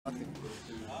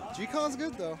G-Con's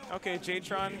good though. Okay,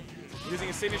 JTron using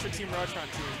a signature Team Rotron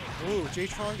team. Ooh,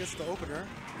 JTron gets the opener.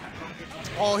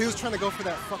 Oh, he was trying to go for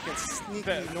that fucking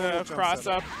sneaky normal jump. Cross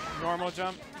up, normal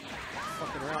jump.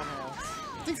 Fucking roundhouse.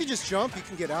 I think if you just jump, you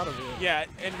can get out of it. Yeah,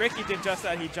 and Ricky did just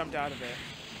that. He jumped out of it.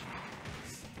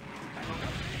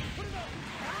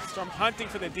 Storm hunting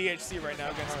for the DHC right now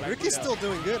against Magneto. Ricky's still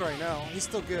doing good right now. He's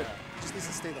still good. Just needs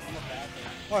to stay the fuck back.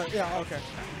 All right, yeah, okay.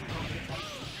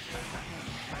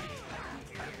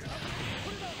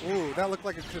 Ooh, that looked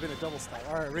like it could have been a double style.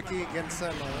 All right, Ricky getting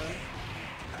Sentinel in.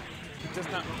 He does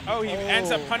not. Oh, he ends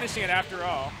up punishing it after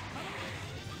all.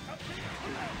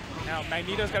 Now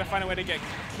Magneto's got to find a way to get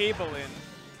Cable in.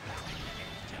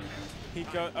 He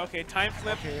goes. Okay, time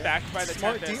flip backed by the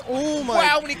Tempest. Oh my!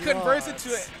 Wow, when he converts it to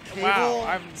it. Cable,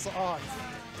 wow,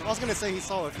 I was gonna say he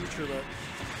saw a future, but okay.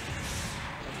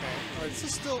 All right, this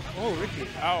is still. Oh, Ricky.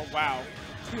 Oh wow.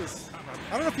 I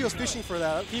don't know if he was fishing for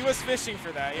that. He was fishing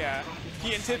for that, yeah.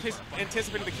 He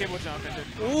anticipated the cable jump and did.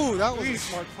 Ooh, that was a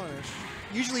smart punish.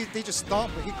 Usually they just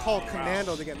stomp, but he called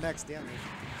Commando to get max damage.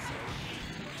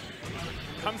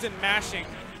 Comes in mashing.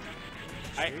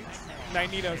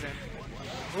 Magneto's in.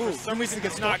 Ooh, for some reason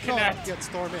does not connect. Get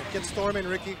Storm in. Get Storm in,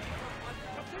 Ricky.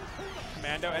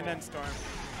 Commando and then Storm.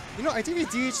 You know, I think he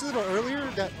DH'd a little earlier.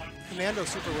 That Commando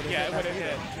super would have hit. Yeah, it would have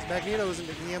hit. Because Magneto was in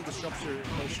the EM disruptor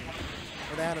motion.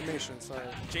 Or the animation, sorry.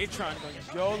 JTron going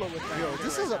YOLO with that. Yo,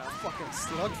 this is a fucking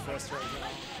slugfest right now.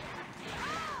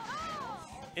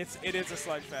 It is a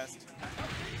slugfest.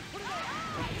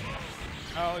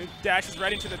 Oh, he dashes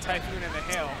right into the Typhoon and the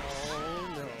Hail. Oh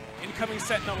no. Incoming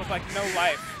Sentinel with like no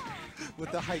life.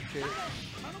 With the high kick.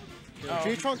 Yo, oh.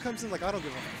 JTron comes in like, I don't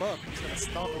give a fuck. He's gonna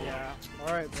stomp him. Yeah.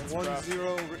 Alright,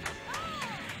 1-0.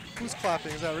 Who's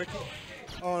clapping? Is that Ricky?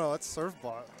 Oh no, that's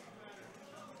Surfbot.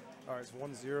 Alright, it's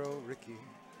 1-0, Ricky.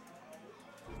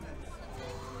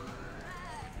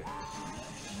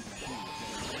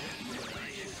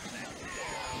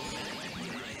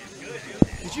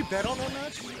 Did you bet on that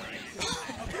match?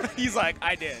 He's like,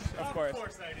 I did, of course. Of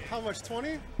course I did. How much,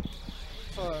 20?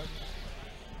 Fuck.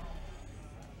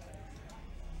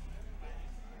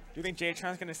 Do you think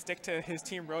JTron's going to stick to his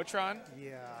Team Rotron?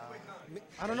 Yeah.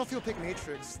 I don't know if he'll pick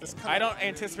Matrix. I don't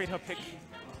anticipate he'll pick...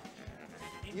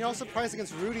 You know, I was surprised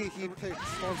against Rudy, he picked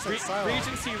Storm Set Silent.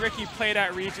 Regency Ricky played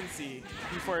at Regency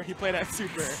before he played at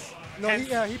Super. No,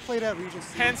 he played at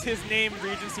Regency. Hence his name,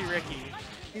 Regency Ricky.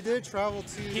 He did travel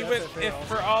to he was,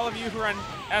 for all of you who are on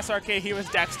SRK, he was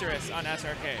dexterous on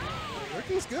SRK.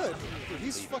 Ricky's good.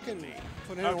 He's fucking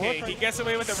putting in work. Okay, he gets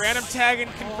away with a random tag and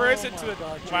converts it to a...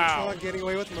 God, wow. JTron getting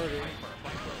away with murder.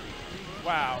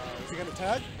 Wow. Is he going to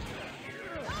tag?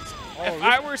 If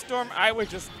I were Storm, I would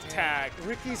just tag.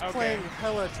 Ricky's playing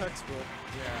hella textbook.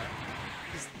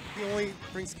 Yeah. He only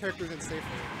brings characters in safely.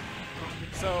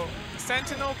 So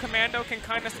Sentinel, Commando can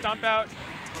kind of stomp out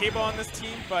Cable on this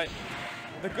team, but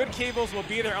the good Cables will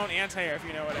be their own anti-air, if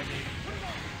you know what I mean.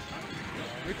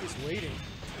 Ricky's waiting.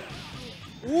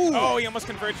 Ooh! Oh, he almost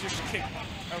converts your kick.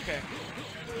 Okay.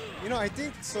 You know, I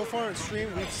think so far in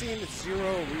stream we've seen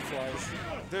 0 reflies.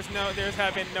 There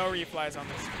have been no reflies on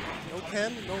this. No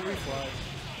Ken, no reflies.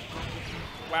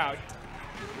 Wow.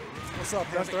 What's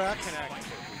up, Doesn't connect.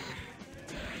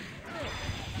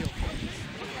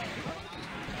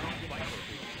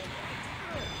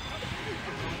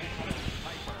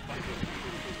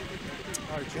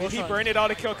 Right, will he burn it all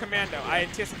to kill Commando? I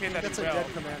anticipate that he will. That's a dead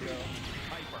Commando.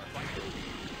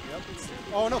 Yep.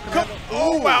 Oh no, Commando.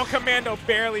 Oh wow, Commando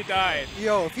barely died.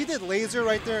 Yo, if he did laser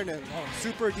right there and then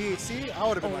Super DHC, I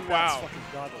would have been like, wow. That's fucking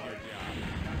godlike.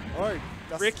 Alright.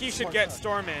 Ricky should get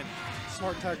Storm in.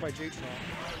 Smart tag by JTron.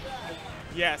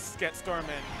 Yes, get Storm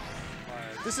in.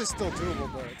 Right. This is still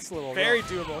doable, but it's a little very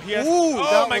rough. doable. He has, ooh,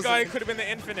 oh my god, it could have been the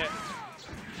infinite.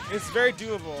 It's very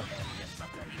doable.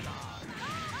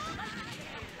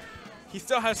 He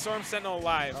still has Storm Sentinel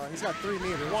alive. He's got 3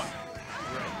 meters.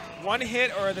 One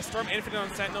hit or the Storm Infinite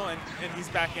on Sentinel and he's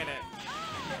back in it.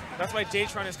 That's why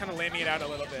JTron is kind of laming it out a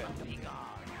little bit.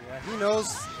 Yeah, he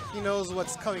knows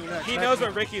what's coming next. He knows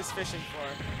what Ricky is fishing for.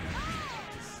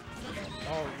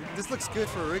 Oh, this looks good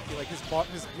for Ricky, like his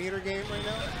meter game right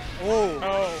now. Oh.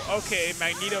 Oh, okay,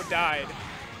 Magneto died.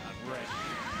 Right.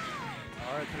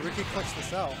 All right, can Ricky clutch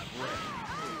this out?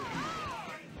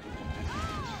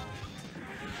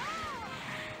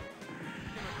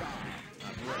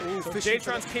 Ooh, so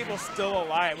JTron's Cable's still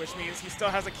alive, which means he still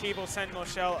has a Cable Sentinel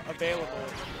shell available.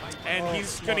 And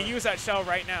he's going to use that shell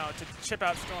right now to chip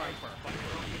out Storm.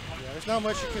 Yeah, there's not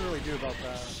much you can really do about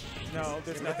that. No,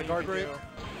 there's nothing. Guard break?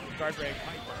 Guard break.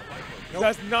 Nope.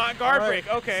 Does not guard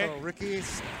break. Okay. So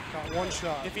Ricky's got 1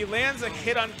 shot. If he lands a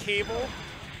hit on Cable,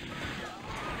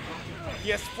 He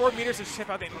has 4 meters to chip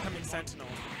out the incoming Sentinel.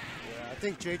 Yeah, I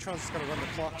think JTron's just going to run the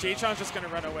clock. JTron's just going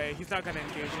to run away. He's not going to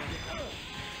engage him.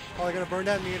 Probably going to burn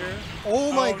that meter.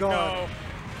 Oh my god.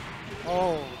 No.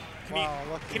 Oh,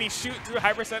 Can he shoot through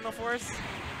Hyper Sentinel Force?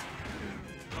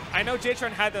 I know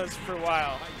JTron had those for a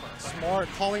while. Smart,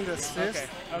 calling the assist.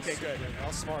 Okay, good.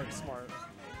 Oh, smart.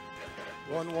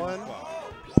 1-1.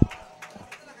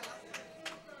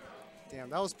 Damn,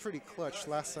 that was pretty clutch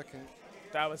last second.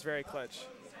 That was very clutch.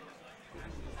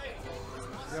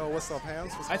 Yo, what's up,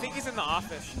 Hams? I think he's in the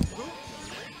office.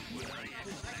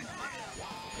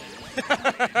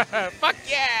 Fuck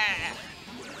yeah!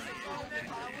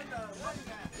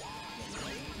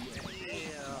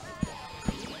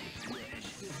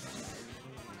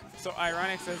 So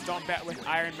Ironic says don't bet with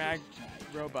Iron Mag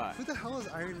Robot. Who the hell is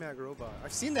Iron Mag Robot?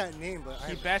 I've seen that name, but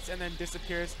he bets and then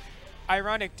disappears.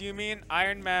 Ironic, do you mean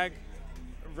Iron Mag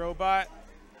Robot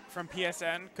from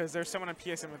PSN? Because there's someone on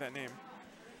PSN with that name.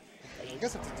 I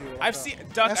guess I have to do it. I've seen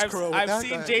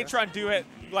JTron do it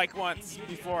like once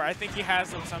before. I think he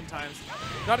has them sometimes.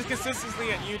 Not as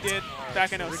consistently as you did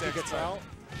back in 06. Ricky gets out.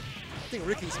 I think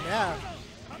Ricky's mad.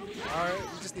 All right,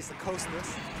 he just needs to coast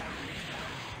this.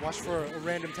 Watch for a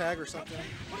random tag or something.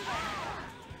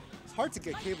 It's hard to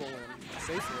get cable in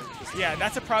safely. Yeah,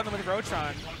 that's a problem with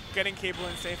Rotron, getting cable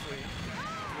in safely.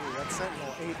 Ooh, that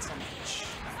Sentinel ate some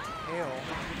hail.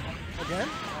 Again?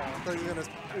 Oh, I thought you were gonna.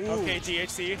 Ooh. Okay,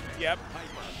 GHC. Yep.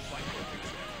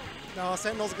 No,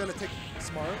 Sentinel's gonna take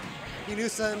smart. He knew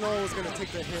Sentinel was gonna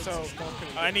take the hit. So,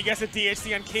 and he gets a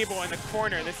DHC on cable in the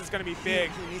corner. This is gonna be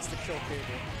big. He needs to kill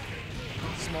cable.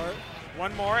 Smart.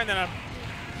 One more, and then a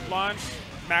launch.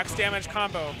 Max damage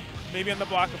combo, maybe on the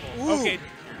blockable. Ooh. Okay.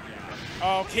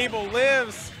 Oh, cable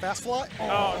lives. Fast fly.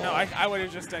 Oh no, I would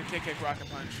have just done kick, rocket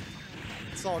punch.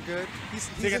 It's all good. He's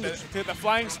in the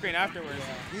flying screen afterwards.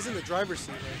 Yeah, he's in the driver's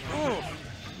seat right now. Ooh.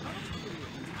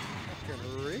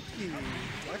 Fucking Ricky,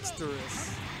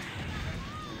 dexterous.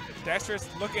 Dexterous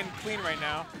looking clean right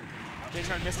now.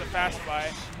 JTron missed a fast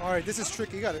fly. All right, this is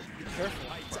tricky. You gotta be careful.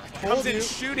 Comes in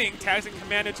shooting, tags and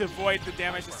commanded to avoid the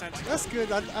damage to Sentinel. That's good.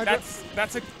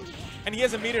 That's a, and he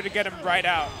has a meter to get him right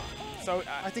out. So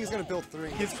I think he's gonna build 3.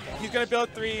 He's gonna build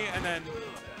 3, and then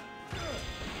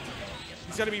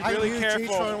he's gonna be really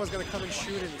careful. JTron was gonna come and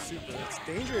shoot in the super. It's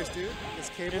dangerous, dude. It's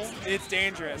cable. It's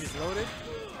dangerous. He's loaded.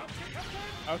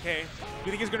 Okay. You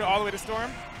think he's gonna go all the way to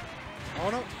Storm? Oh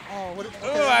no. Oh, what? Okay.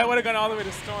 Oh, I would have gone all the way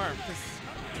to Storm.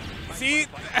 See,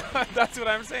 that's what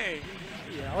I'm saying.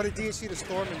 Yeah, I would have DHC to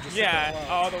Storm and just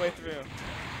all the way through.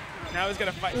 Now he's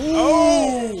gonna fight. Ooh.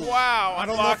 Oh, wow! I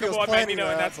don't know if he was Unblockable planning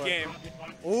Magneto in that, that game.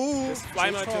 Ooh, just fly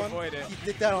mode to avoid it. He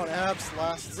did that on abs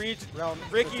last round.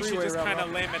 Ricky should just kind of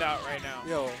lame it out right now.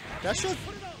 Yo, that should.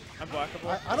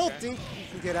 Unblockable. I don't think you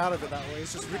can get out of it that way.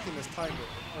 It's just Ricky mistimed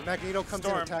it. Or Magneto comes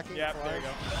in attacking. Yeah, there you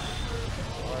go.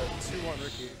 All right, 2-1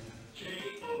 Ricky.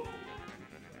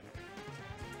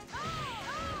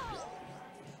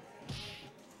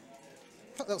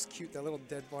 That was cute, that little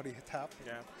dead body tap.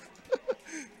 Yeah.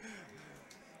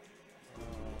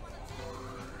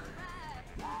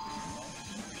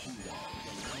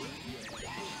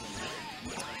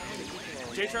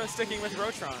 JTron sticking with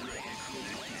Rotron.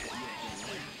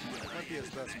 Might be his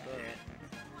best bet.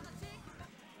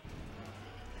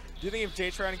 Do you think if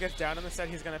JTron gets down in the set,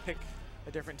 he's going to pick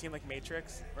a different team like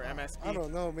Matrix or MSP? I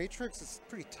don't know. Matrix is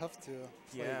pretty tough to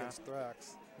play against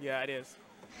Thrax. Yeah, it is.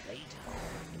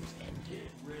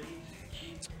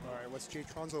 All right, what's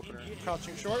JTron's opener?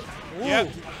 Crouching short. Ooh. Yep.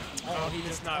 Oh, he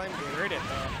does not convert it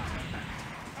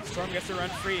though. Storm gets to run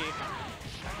free.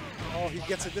 Oh, he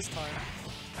gets it this time.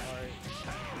 All right.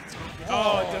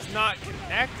 Oh, it does not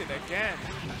connect it again.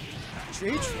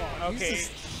 JTron. Okay. He's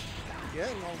just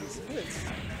getting all these hits.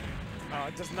 Oh,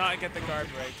 it does not get the guard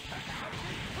break.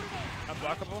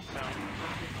 Unblockable? No.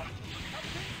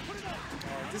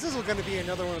 This is going to be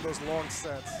another one of those long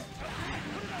sets.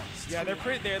 Yeah, they're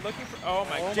looking for. Oh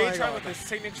my! JTron with his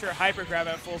signature hyper grab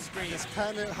at full screen. His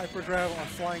patented hyper grab on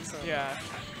flying set. Yeah.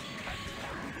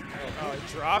 Oh, it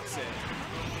drops it.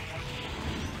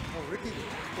 Oh, Ricky,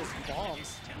 those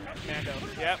bombs. Mando.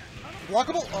 Yep.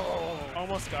 Blockable. Oh.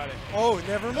 Almost got it. Oh,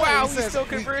 never mind. Wow, he still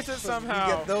converts it somehow.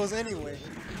 We get those anyway.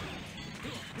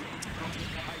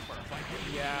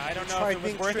 Yeah, I don't know if it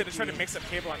was worth it to try to mix up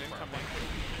cable on incoming.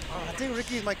 I think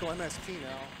Ricky might go MSP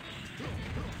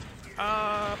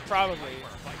now. Probably.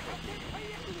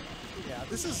 Yeah,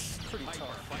 this is pretty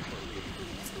tough.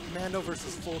 Mando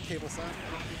versus full cable set.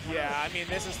 Yeah, I mean,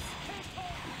 this is...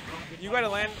 You gotta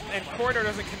land... And Corridor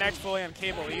doesn't connect fully on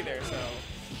cable either, so...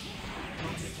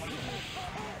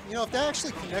 You know, if that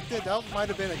actually connected, that might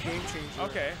have been a game changer.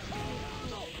 Okay.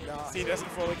 Nah. See, it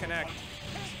doesn't fully connect.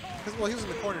 Well, he was in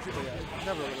the corner too, but yeah, it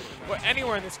never really. Well,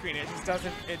 anywhere in the screen, it just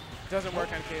doesn't work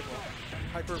on cable.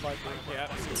 Hyper Viper. Yeah.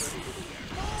 3-2.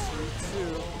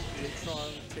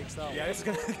 JTron takes that. Yeah,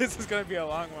 this is gonna be a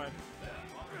long one.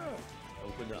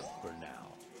 Open up for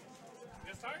now.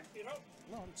 Just tired? You know?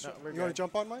 No, No, we're you want good. to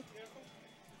jump on, Mike?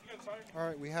 You guys tired? All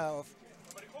right, we have.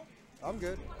 Everybody cool? I'm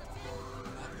good.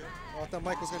 I thought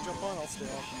Mike was gonna jump on. I'll stay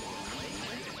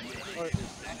off. All right.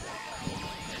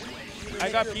 I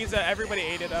got pizza. Everybody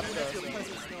ate it up though. So.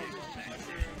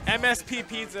 MSP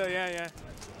pizza. Yeah.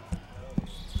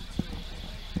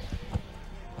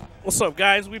 What's up,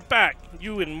 guys? We back.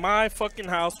 You in my fucking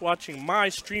house watching my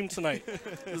stream tonight.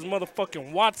 This is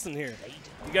motherfucking Watson here.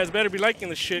 You guys better be liking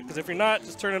this shit, because if you're not,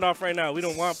 just turn it off right now. We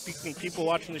don't want people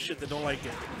watching this shit that don't like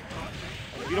it.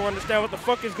 If you don't understand what the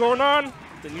fuck is going on,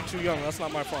 then you're too young. That's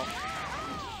not my fault.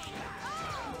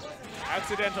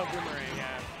 Accidental boomerang.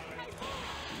 Yeah.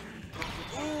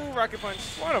 Ooh, rocket punch.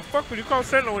 Why the fuck would you call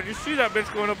Sentinel when you see that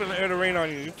bitch going up in the air to rain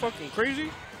on you? You fucking crazy?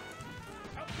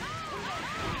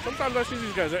 Sometimes I see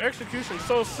these guys, their execution's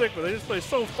so sick, but they just play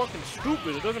so fucking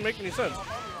stupid. It doesn't make any sense.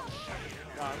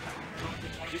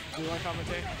 Do you want to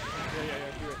commentate?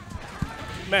 Yeah, do it.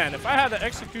 Man, if I had the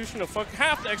execution of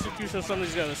half the execution of some of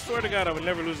these guys, I swear to God, I would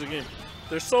never lose a game.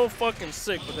 They're so fucking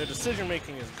sick, but their decision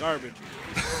making is garbage.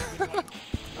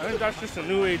 I think that's just a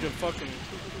new age of fucking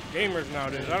gamers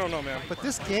nowadays. I don't know, man. But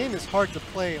this game is hard to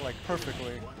play like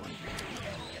perfectly.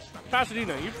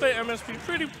 Pasadena, you play MSP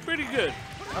pretty good.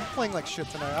 I'm playing like shit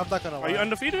tonight. I'm not gonna lie. Are you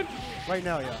undefeated? Right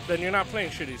now, yeah. Then you're not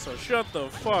playing shitty, so shut the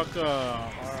fuck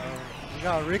up. We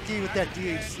got Ricky with that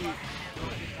DHC.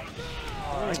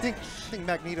 I think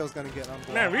Magneto's gonna get on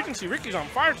board. Man, Regency, Ricky's on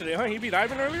fire today, huh? He beat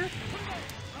Ivan earlier?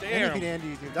 And he Damn. beat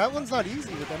Andy, dude. That one's not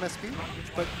easy with MSP,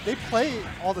 but they play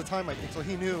all the time, I think, so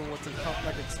he knew what to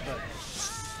expect.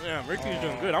 Yeah, Ricky's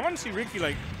doing good. I want to see Ricky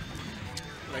like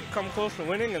come close to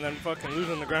winning and then fucking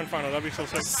losing the grand final. That'd be so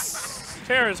sick.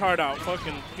 Tear his heart out,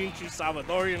 fucking Pinchy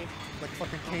Salvadorian. Like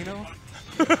fucking Kano.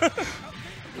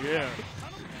 Yeah.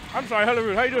 I'm sorry, hello,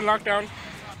 Rude. How you doing, Lockdown?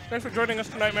 Thanks for joining us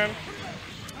tonight, man.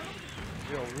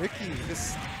 Yo, Ricky,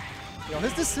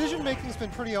 his decision making's been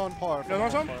pretty on par. You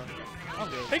want some? I'm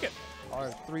good. Take it. All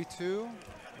right, 3-2,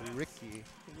 Ricky.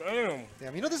 Damn.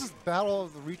 Damn, you know this is battle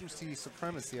of the Regency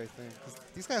supremacy, I think. 'Cause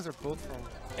these guys are both from.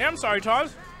 Hey, I'm sorry,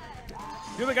 Taz.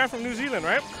 You're the guy from New Zealand,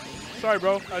 right? Sorry,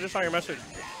 bro. I just saw your message.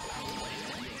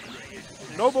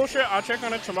 No bullshit. I'll check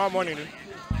on it tomorrow morning, dude.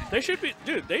 They should be,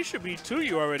 dude. They should be to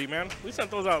you already, man. We sent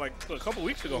those out like a couple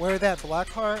weeks ago. Where that black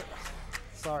heart?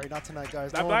 Sorry, not tonight,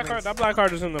 guys. That black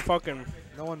heart is in the fucking.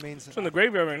 No one mains It's it. in the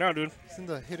graveyard right now, dude. It's in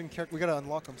the hidden character. We gotta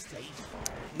unlock them still.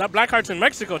 That black heart's in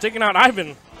Mexico, taking out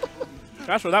Ivan.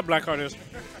 That's where that black heart is.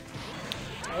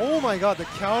 Oh my god, the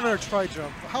counter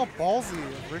tri-jump. How ballsy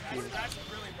of Ricky.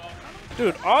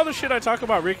 Dude, all the shit I talk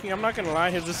about Ricky, I'm not gonna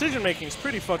lie, his decision making is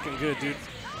pretty fucking good, dude.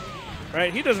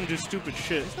 Right? He doesn't do stupid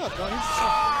shit. He's not done.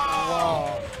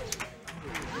 Wow.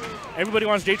 Everybody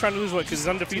wants JTron to lose what? Because he's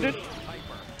undefeated?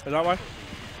 Is that why?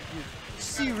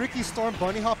 See Ricky Storm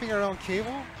bunny hopping around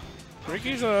Cable?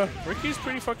 Ricky's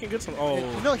pretty fucking good. Oh.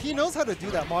 You know, he knows how to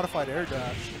do that modified air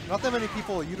dash. Not that many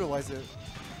people utilize it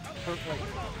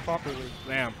properly.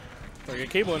 Damn. So get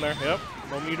Cable in there. Yep.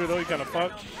 No meter though. He kind of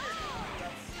fucked.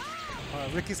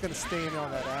 Ricky's gonna stay in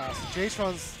on that ass.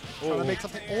 JTron's trying to make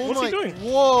something. Oh What's my! he doing?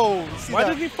 Whoa! See Why that,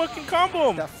 didn't he fucking combo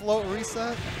him? that float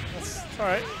reset? That's All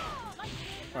right.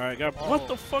 All right, got. What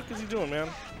the fuck is he doing, man?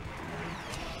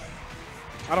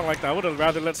 I don't like that. I would have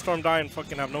rather let Storm die and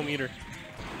fucking have no meter.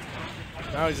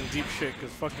 Now he's in deep shit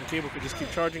because fucking Cable could just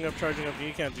keep charging up, and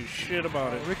you can't do shit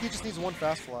about it. Ricky just needs one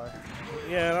fast fly.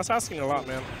 Yeah, that's asking a lot,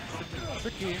 man.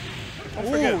 Ricky. Don't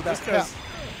forget, Ooh, that's this guy's.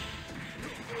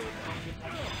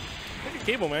 Look at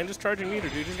Cable, man, just charging meter,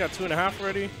 dude. He's got 2.5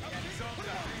 already.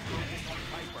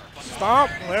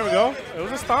 Stomp. There we go. It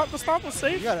was a stomp. The stomp was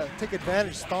safe. You gotta take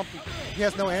advantage. Stomp. He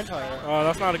has no anti-air. Oh,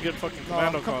 that's not a good fucking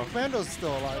commando call. Commando's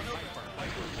still alive.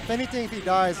 If anything, if he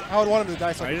dies, I would want him to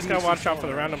die. So I just gotta watch out for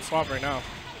the random swap right now.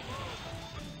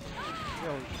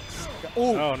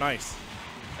 Oh, nice.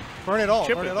 Burn it all.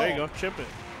 Chip burn it. it There all. you go. Chip it.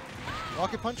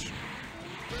 Rocket punch.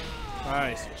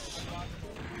 Nice.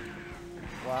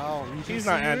 Wow. He's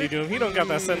not Andy Doom. He don't got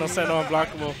that Sentinel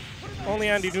unblockable. Only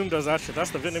Andy Doom does that shit. That's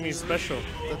the Vietnamese special.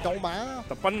 The Doma.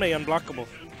 The Panmei unblockable.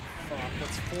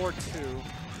 That's 4-2.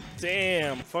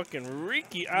 Damn, fucking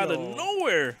Ricky out of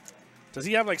nowhere. Does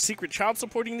he have like secret child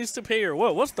support he needs to pay or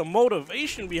what? What's the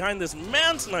motivation behind this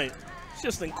man tonight? It's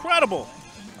just incredible.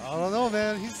 I don't know,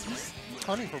 man. He's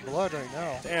hunting for blood right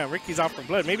now. Damn, Ricky's out for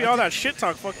blood. Maybe all that shit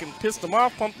talk fucking pissed him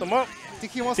off, pumped him up. I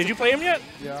think he wants Did you play him yet?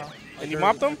 Yeah. And you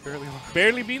mopped him? Barely.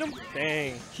 Barely beat him?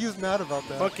 Dang. He was mad about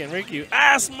that. Fucking Ricky.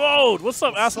 Ass mode! What's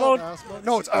up, ass mode?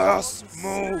 No, it's ass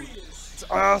mode. It's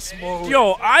ass mode.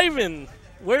 Yo, Ivan.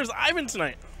 Where's Ivan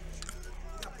tonight?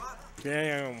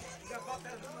 Damn.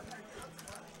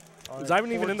 Is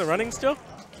Ivan even in the running still?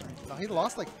 No, he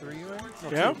lost like 3, right? No,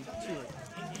 Yeah? 2.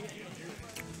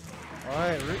 All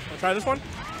right, Wanna try this one?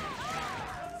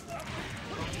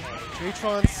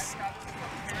 JTron's. I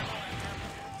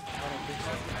don't think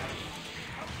so.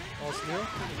 Oh, it's new?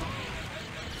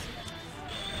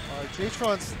 All right,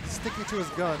 JTron's sticking to his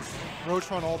guns.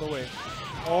 Rotron all the way.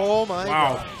 Oh my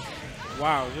god.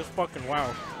 Wow, just fucking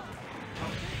wow.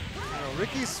 You know,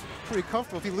 Ricky's pretty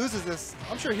comfortable. If he loses this,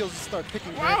 I'm sure he'll just start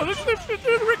picking. Wow, damage. look at this shit,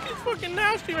 dude. Ricky's fucking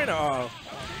nasty right now. Oh,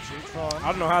 JTron. I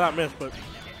don't know how that missed, but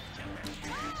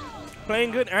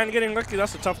playing good and getting lucky,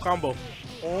 that's a tough combo.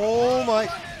 Oh my.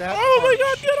 That Oh my punch.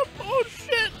 god, get him! Oh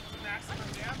shit!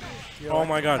 Yo, Oh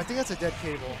my god. I think that's a dead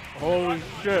cable. Holy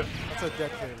shit. That's a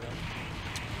dead cable.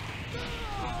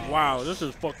 Wow, this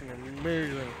is fucking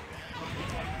amazing.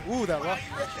 Ooh, that rock.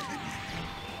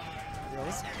 Yo,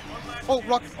 this... Oh,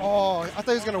 rock. Oh, I thought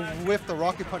he was going to whiff the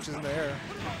rocket punches in the air.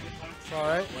 It's all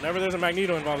right. Whenever there's a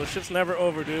Magneto involved, the shit's never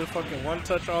over, dude. Fucking one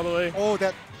touch all the way. Oh,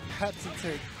 that patented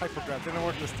take hyper grab didn't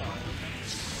work this time.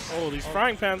 Oh, these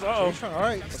frying pans. Uh-oh. JTron, all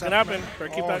right. What's gonna happen?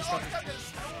 Better keep that.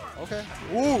 Okay.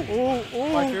 Ooh. Ooh,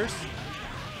 Fly ooh. Fierce.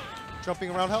 Jumping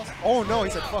around house. Oh, no. He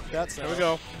said, fuck that. There we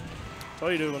go.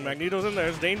 Told you, dude. When Magneto's in there,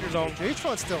 it's danger zone.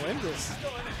 JTron's still in this.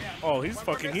 Oh, he's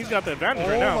got the advantage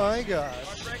right now. Oh, my God.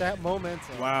 That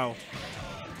momentum. Wow.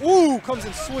 Ooh, comes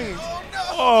in swings.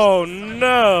 Oh,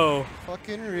 no.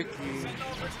 Fucking Ricky.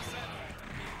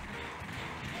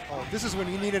 Oh, this is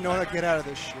when you need to know how to get out of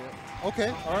this shit. Okay,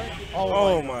 all right.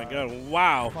 Oh, my God.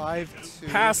 Wow. 5-2.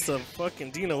 Pass the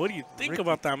fucking Dino. What do you think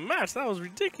about that match? That was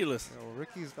ridiculous. Yo,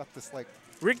 Ricky's got this, like,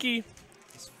 Ricky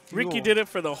fuel. did it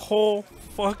for the whole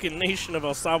fucking nation of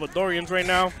El Salvadorians right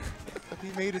now. He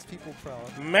made his people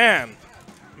proud. Man.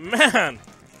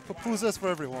 Pupusas for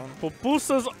everyone.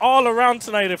 Pupusas all around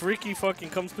tonight if Ricky fucking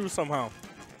comes through somehow.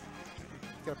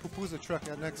 Got a pupusa truck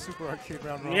at next Super Arcade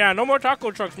round robin. Yeah, no more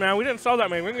taco trucks, man. We didn't sell that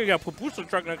many. We're going to get a pupusa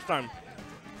truck next time.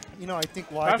 You know, I think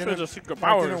why That's it the secret why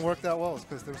it powers. didn't work that well is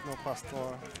because there was no pastor.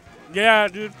 Yeah,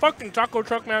 dude. Fucking taco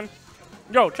truck, man.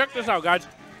 Yo, check this out, guys.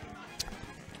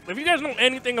 If you guys know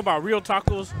anything about real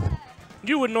tacos,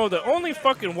 you would know that only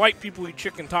fucking white people eat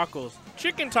chicken tacos.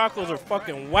 Chicken tacos are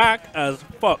fucking whack as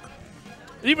fuck.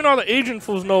 Even all the Asian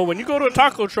fools know when you go to a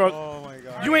taco truck, Oh my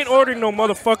god. you ain't ordering no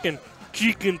motherfucking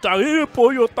chicken taco. Hey,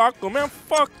 pollo taco, man.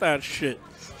 Fuck that shit.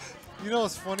 You know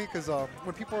what's funny? Because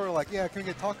when people are like, yeah, can we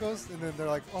get tacos? And then they're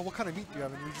like, oh, what kind of meat do you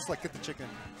have? And you just like get the chicken.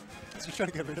 So you try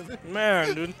to get rid of it.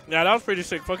 Man, dude. Yeah, that was pretty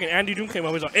sick. Fucking Andy Doom came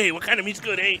up. He's like, hey, what kind of meat's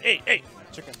good? Hey.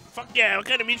 Chicken. Fuck yeah, what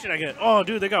kind of meat should I get? Oh,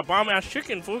 dude, they got bomb-ass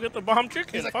chicken, fool. Get the bomb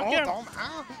chicken. He's like, Fuck oh,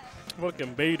 yeah.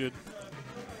 Fucking baited.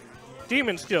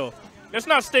 Demon still. It's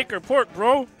not steak or pork,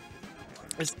 bro.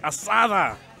 It's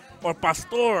asada or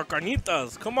pastor or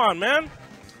carnitas. Come on, man. You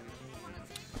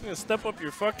gotta step up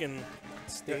your fucking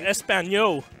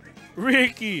Espanol.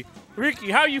 Ricky,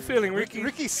 how you feeling, Ricky?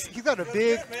 Ricky's he's got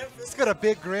a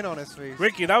big grin on his face.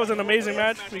 Ricky, that was an amazing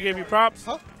match. We gave you props.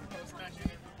 Huh?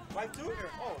 5-2?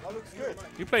 Oh, that looks good.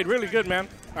 You played really good, man.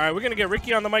 All right, we're gonna get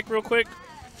Ricky on the mic real quick.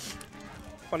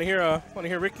 Want to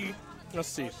hear Ricky? Let's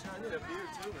see.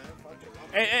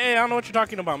 Hey, I don't know what you're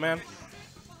talking about, man.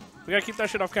 We gotta keep that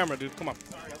shit off camera, dude. Come on.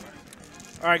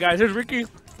 All right, guys, here's Ricky.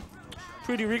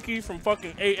 Pretty Ricky from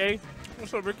fucking AA.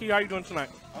 What's up, Ricky? How you doing tonight?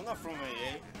 I'm not from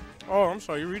AA. Oh, I'm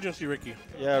sorry, you're Regency Ricky.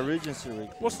 Yeah, Regency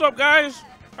Ricky. What's up, guys?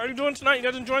 How you doing tonight? You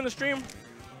guys enjoying the stream?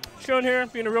 Chilling here,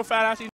 being a real fat ass.